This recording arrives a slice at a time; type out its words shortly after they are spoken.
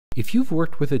If you've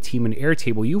worked with a team in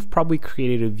Airtable, you've probably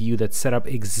created a view that's set up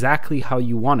exactly how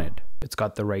you wanted. It's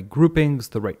got the right groupings,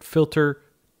 the right filter,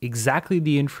 exactly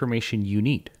the information you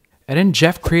need. And then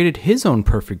Jeff created his own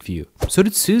perfect view. So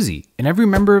did Susie and every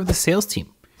member of the sales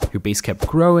team. Your base kept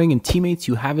growing and teammates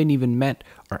you haven't even met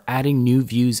are adding new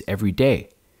views every day.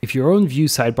 If your own view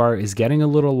sidebar is getting a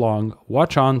little long,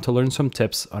 watch on to learn some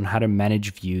tips on how to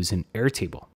manage views in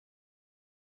Airtable.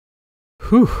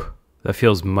 Whew, that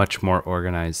feels much more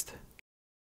organized.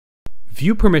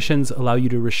 View permissions allow you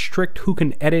to restrict who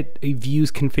can edit a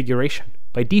view's configuration.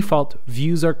 By default,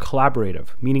 views are collaborative,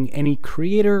 meaning any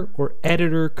creator or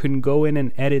editor can go in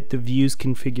and edit the view's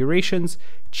configurations,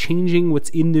 changing what's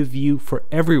in the view for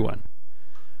everyone.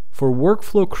 For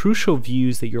workflow crucial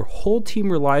views that your whole team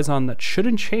relies on that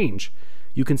shouldn't change,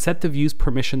 you can set the view's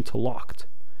permission to locked.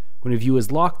 When a view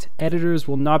is locked, editors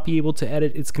will not be able to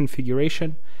edit its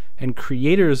configuration, and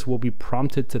creators will be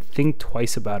prompted to think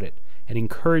twice about it and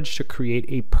encouraged to create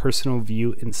a personal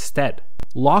view instead.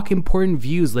 Lock important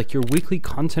views like your weekly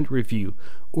content review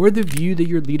or the view that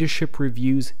your leadership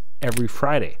reviews every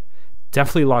Friday.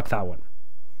 Definitely lock that one.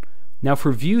 Now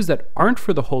for views that aren't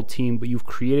for the whole team but you've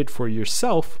created for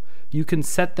yourself, you can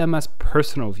set them as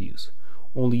personal views.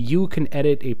 Only you can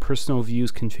edit a personal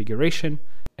view's configuration,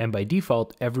 and by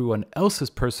default, everyone else's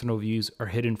personal views are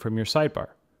hidden from your sidebar,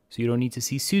 so you don't need to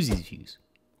see Susie's views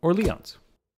or Leon's.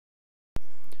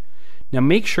 Now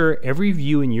make sure every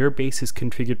view in your base is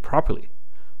configured properly.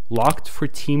 Locked for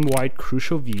team-wide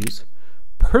crucial views,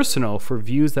 personal for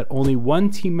views that only one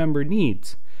team member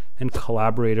needs, and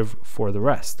collaborative for the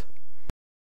rest.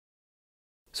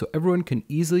 So everyone can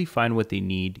easily find what they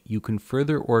need, you can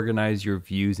further organize your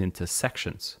views into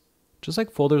sections. Just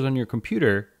like folders on your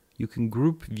computer, you can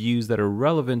group views that are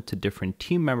relevant to different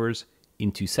team members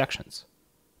into sections.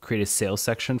 Create a sales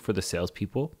section for the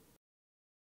salespeople,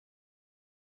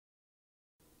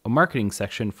 a marketing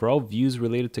section for all views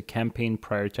related to campaign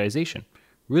prioritization.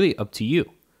 Really up to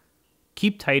you.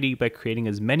 Keep tidy by creating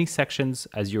as many sections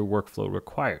as your workflow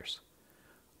requires.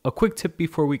 A quick tip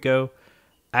before we go,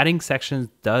 adding sections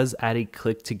does add a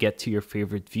click to get to your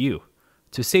favorite view.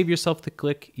 To save yourself the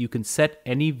click, you can set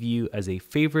any view as a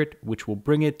favorite, which will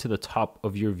bring it to the top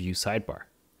of your view sidebar.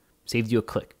 Saved you a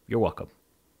click, you're welcome.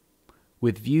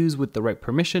 With views with the right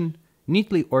permission,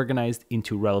 neatly organized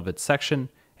into relevant section,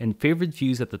 and favorite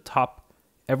views at the top,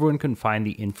 everyone can find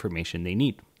the information they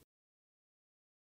need.